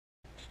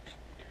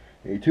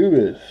Hey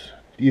tubers,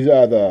 these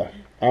are the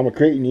Arrma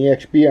Kraton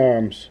EXP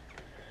arms.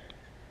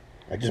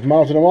 I just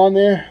mounted them on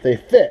there. They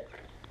fit.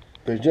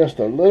 They're just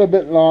a little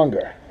bit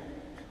longer.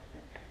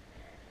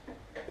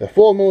 They're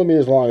 4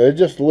 millimeters longer. They're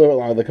just a little bit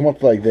longer. They come up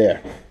to like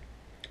there.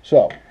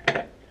 So,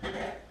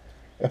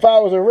 if I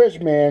was a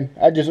rich man,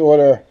 I'd just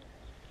order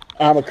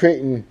Arrma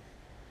Kraton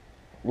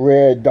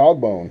red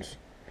dog bones.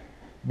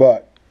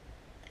 But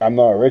I'm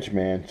not a rich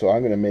man, so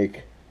I'm going to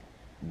make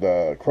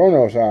the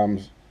Kronos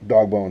arms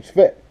dog bones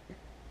fit.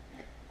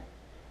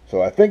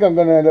 So I think I'm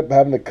going to end up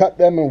having to cut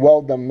them and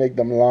weld them, make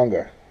them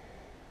longer.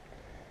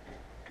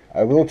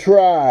 I will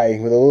try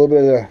with a little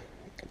bit of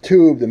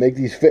tube to make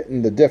these fit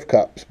in the diff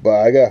cups,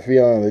 but I got a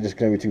feeling they're just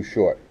going to be too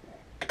short.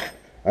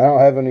 I don't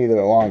have any that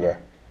are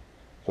longer.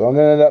 So I'm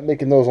going to end up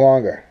making those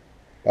longer.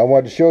 What I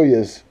wanted to show you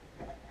is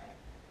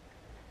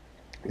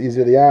these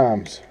are the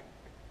arms.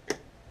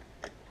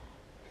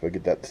 If I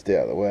get that to stay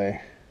out of the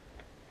way.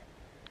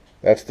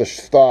 That's the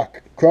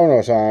stock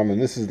Kronos arm,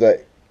 and this is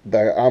the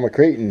Arrma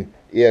Kraton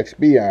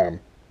EXP arm.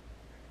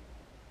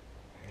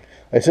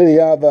 I say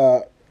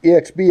the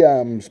EXP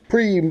arm's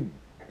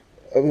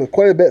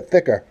quite a bit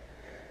thicker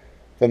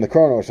than the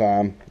Kronos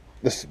arm.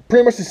 This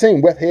pretty much the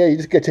same width here. You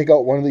just gotta take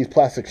out one of these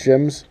plastic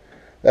shims.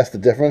 That's the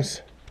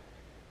difference.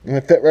 And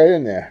it fit right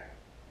in there.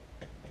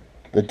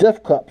 The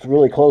diff cup's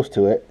really close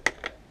to it,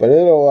 but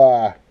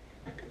it'll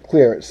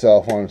clear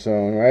itself on its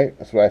own, right?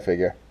 That's what I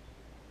figure.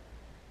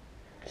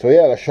 So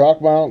yeah, the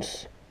shock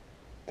mounts,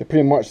 they're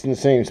pretty much in the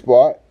same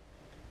spot.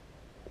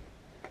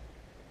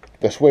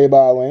 The sway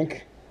bar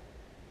link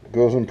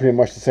goes in pretty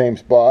much the same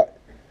spot.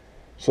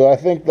 So I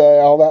think that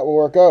all that will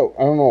work out.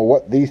 I don't know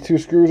what these two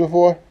screws are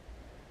for.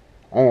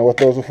 I don't know what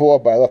those are for,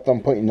 but I left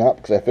them pointing up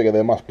because I figured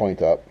they must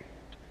point up.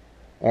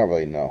 I don't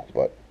really know,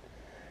 but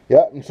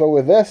yeah. And so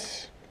with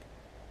this,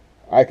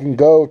 I can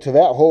go to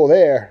that hole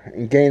there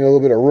and gain a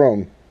little bit of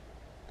room.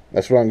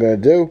 That's what I'm going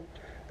to do.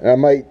 And I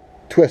might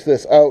twist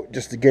this out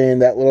just to gain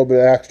that little bit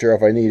of extra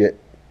if I need it.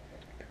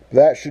 But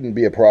that shouldn't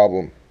be a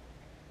problem.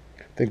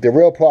 I think the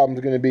real problem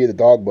is going to be the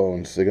dog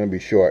bones. They're going to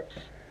be short.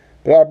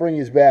 But I'll bring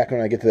these back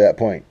when I get to that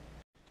point.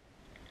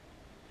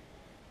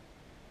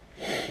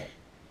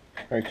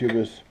 Alright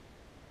tubers,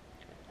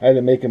 I had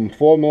to make them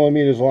 4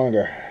 millimeters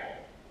longer.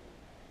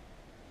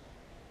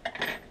 It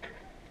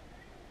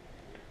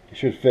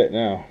should fit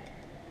now.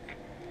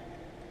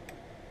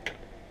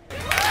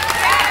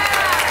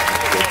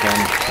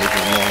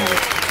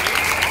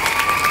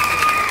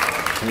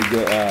 Let me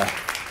get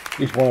at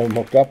least one of them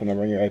hooked up and I'll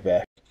bring it right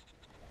back.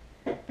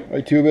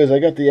 Alright tubers, I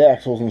got the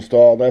axles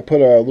installed. I put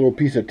a little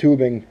piece of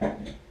tubing.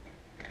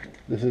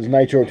 This is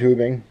nitro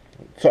tubing.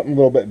 Something a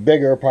little bit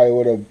bigger probably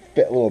would have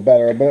fit a little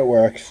better, but it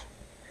works.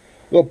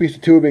 A little piece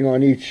of tubing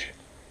on each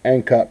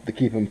end cup to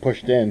keep them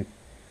pushed in.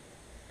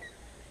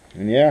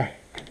 And yeah,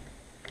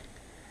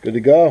 good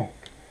to go.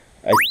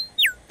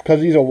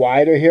 Because these are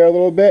wider here a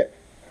little bit,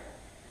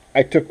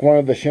 I took one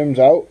of the shims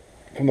out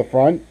from the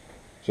front,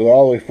 so they're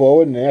all the way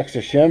forward, and the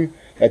extra shim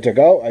I took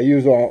out, I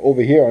used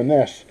over here on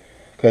this,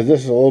 because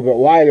this is a little bit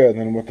wider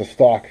than what the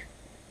stock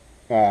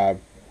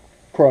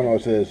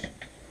Kronos is.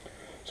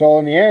 So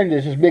in the end,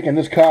 it's just making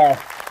this car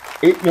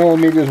 8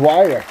 millimeters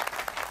wider.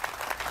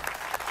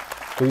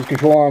 So these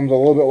control arms are a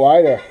little bit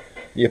wider.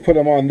 You put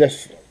them on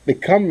this, they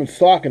come in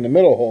stock in the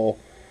middle hole.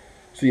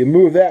 So you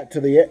move that to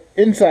the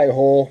inside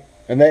hole,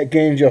 and that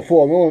gains you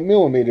 4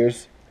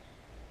 millimeters.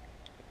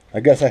 I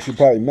guess I should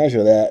probably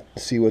measure that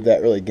to see what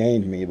that really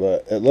gained me,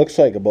 but it looks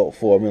like about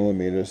 4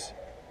 millimeters.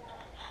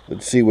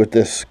 Let's see what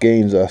this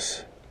gains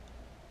us.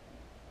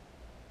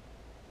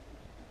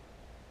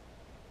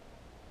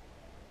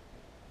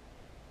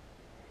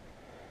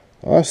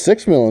 Oh,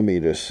 6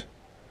 millimeters.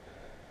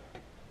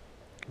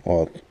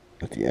 Well,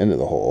 at the end of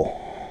the hole.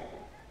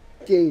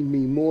 Gained me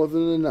more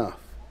than enough.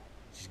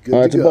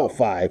 It's about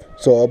 5.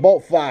 So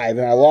about 5,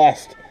 and I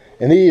lost.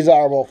 And these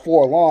are about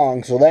 4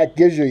 long, so that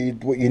gives you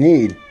what you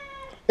need.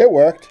 It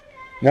worked.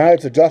 Now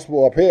it's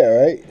adjustable up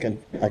here, right?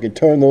 I can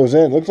turn those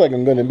in. Looks like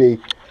I'm going to be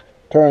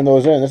turning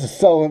those in. This is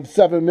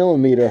 7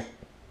 millimeter.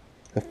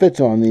 It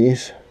fits on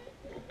these.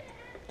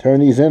 Turn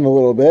these in a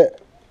little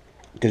bit,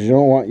 because you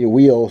don't want your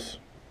wheels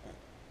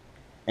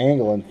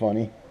angling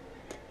funny.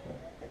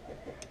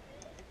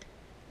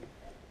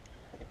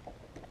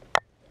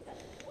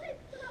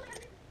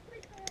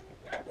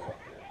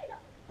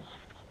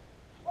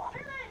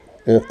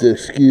 You have to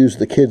excuse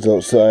the kids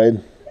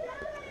outside.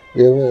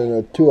 We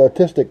have 2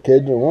 autistic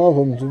kids, and one of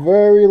them's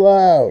very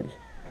loud.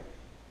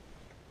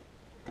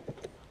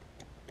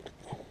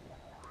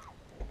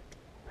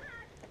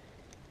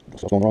 So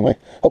it's going the wrong way.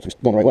 Hopefully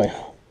it's going the right way.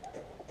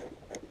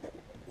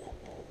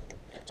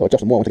 So I adjust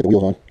them more once I get the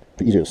wheels on.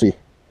 Pretty easier to see.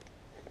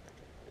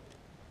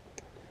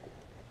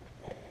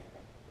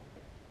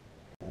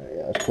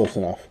 Yeah, that's close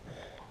enough.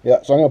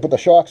 Yeah, so I'm going to put the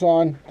shocks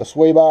on, the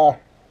sway bar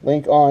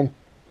link on,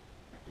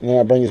 and then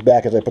I'll bring this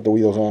back as I put the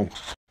wheels on.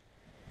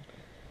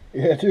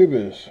 Yeah,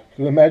 tubers.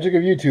 For the magic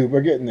of YouTube, we're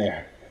getting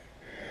there.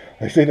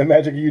 I say the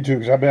magic of YouTube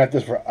because I've been at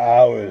this for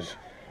hours.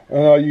 And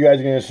all you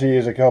guys are going to see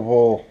is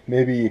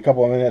maybe a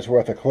couple of minutes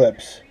worth of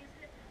clips.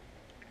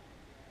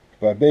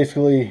 But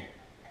basically,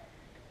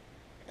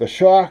 the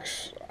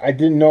shocks, I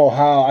didn't know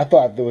how. I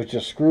thought there was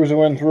just screws that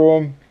went through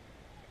them.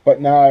 But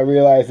now I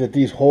realize that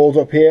these holes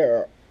up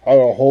here are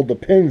to hold the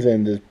pins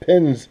in. There's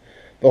pins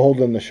that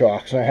hold in the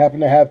shocks. And I happen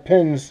to have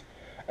pins,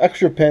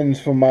 extra pins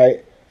from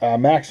my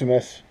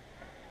Maximus,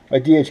 my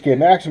DHK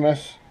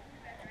Maximus,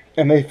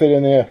 and they fit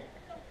in there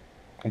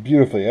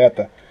beautifully. I have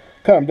to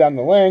cut them down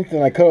the length,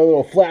 and I cut a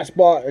little flat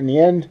spot in the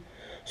end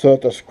so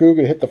that the screw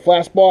could hit the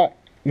flat spot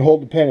and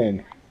hold the pin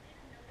in.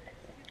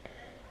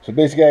 So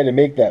basically I had to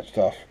make that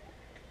stuff.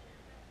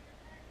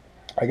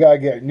 I gotta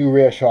get new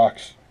rear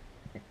shocks.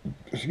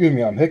 Excuse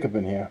me, I'm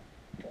hiccuping here.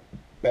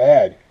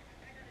 Bad.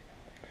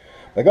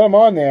 I got them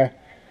on there.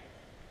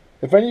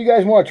 If any of you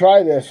guys want to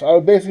try this, I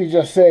would basically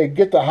just say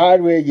get the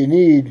hardware you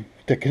need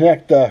to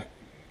connect the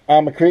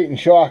Arrma Kraton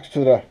shocks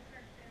to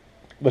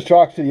the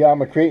shocks to the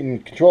Arrma Kraton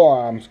control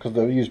arms, because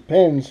they'll use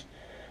pins.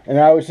 And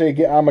I would say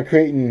get Arrma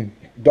Kraton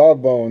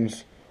dog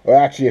bones, or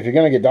actually if you're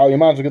going to get dog, you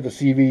might as well get the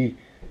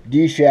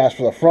CVD shafts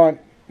for the front,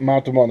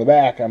 mount them on the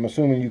back. I'm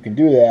assuming you can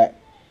do that.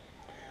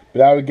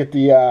 But I would get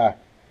the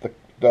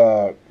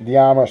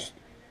Arrma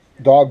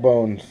dog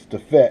bones to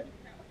fit.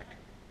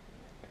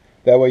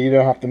 That way you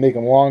don't have to make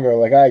them longer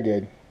like I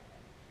did.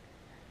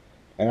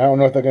 And I don't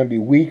know if they're going to be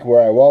weak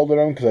where I welded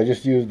them, because I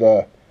just used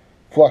the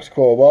flux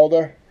core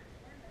welder.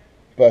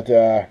 But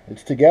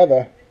it's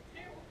together.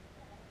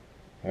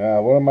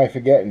 What am I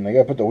forgetting? I got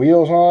to put the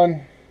wheels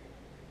on.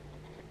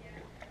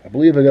 I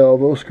believe I got all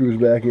those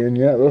screws back in.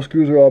 Yeah, those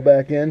screws are all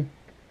back in.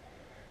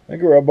 I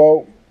think we're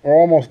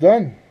almost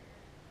done.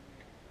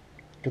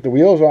 Get the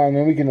wheels on, and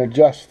then we can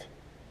adjust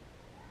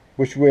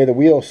which way the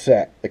wheels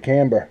set, the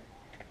camber.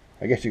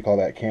 I guess you call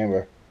that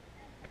camber,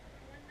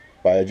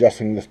 by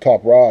adjusting this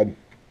top rod.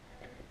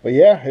 But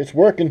yeah, it's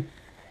working.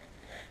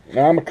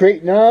 Now I'm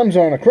creating arms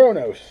on a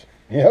Kronos.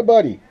 Yeah,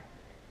 buddy.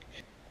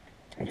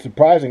 It's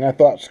surprising. I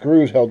thought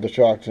screws held the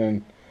shocks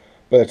in,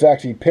 but it's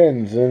actually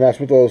pins, and that's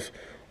what those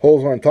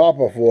holes on top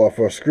are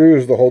for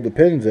screws to hold the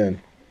pins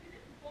in.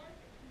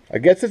 I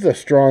guess it's a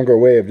stronger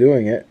way of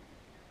doing it.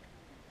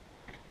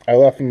 I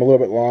left them a little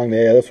bit long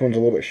there. This one's a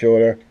little bit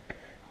shorter.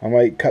 I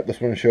might cut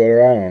this one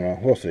shorter. I don't know.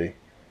 We'll see.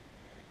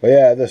 But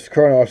yeah, this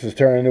Kronos is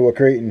turning into a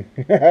Kraton.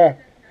 But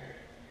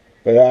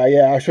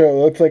yeah, I'll show you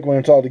what it looks like when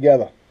it's all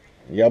together.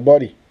 Yeah,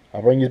 buddy.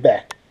 I'll bring you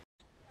back.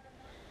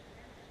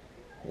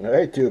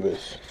 Alright,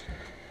 tubers.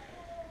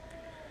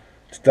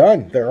 It's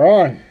done. They're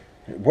on.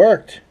 It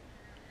worked.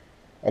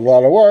 A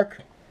lot of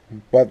work,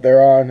 but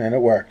they're on and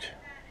it worked.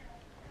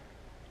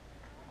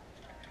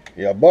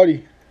 Yeah,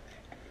 buddy.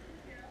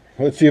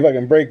 Let's see if I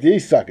can break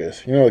these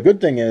suckers. You know, the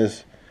good thing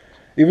is,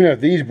 even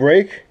if these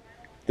break,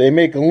 they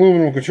make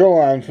aluminum control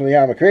arms for the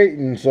Arrma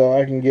Kraton, so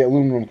I can get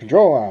aluminum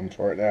control arms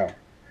for it now.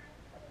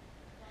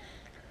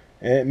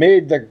 And it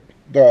made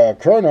the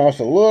Kronos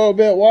a little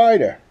bit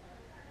wider.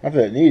 Not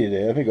that it needed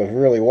it. I think it was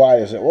really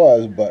wide as it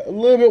was, but a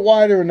little bit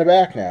wider in the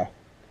back now.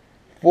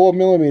 4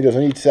 millimeters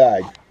on each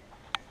side.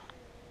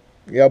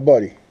 Yeah,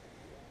 buddy.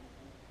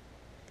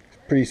 It's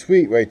pretty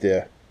sweet right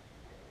there.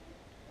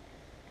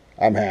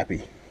 I'm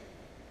happy.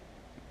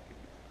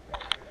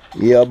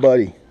 Yeah,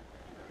 buddy.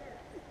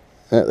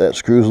 That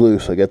screw's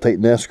loose. I gotta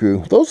tighten that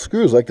screw. Those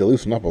screws like to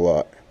loosen up a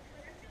lot.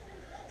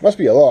 Must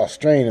be a lot of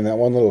strain in that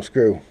one little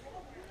screw.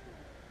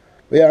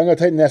 But yeah, I'm gonna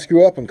tighten that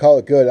screw up and call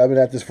it good. I've been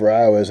at this for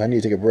hours. I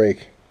need to take a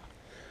break.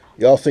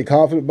 Y'all stay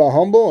confident but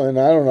humble, and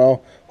I don't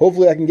know.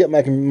 Hopefully I can get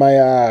my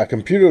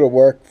computer to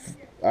work.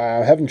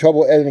 I'm having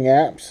trouble editing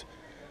apps.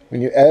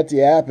 When you edit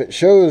the app, it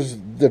shows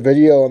the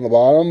video on the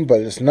bottom,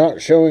 but it's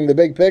not showing the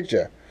big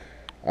picture.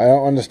 I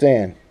don't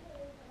understand.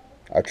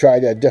 I've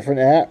tried a different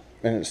app,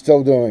 and it's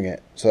still doing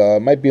it. So it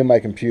might be on my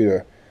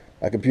computer.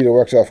 My computer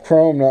works off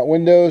Chrome, not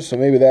Windows, so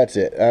maybe that's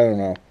it. I don't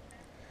know.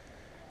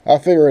 I'll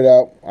figure it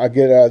out. I'll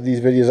get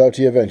these videos out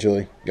to you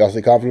eventually. Y'all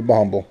stay confident but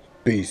humble.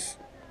 Peace.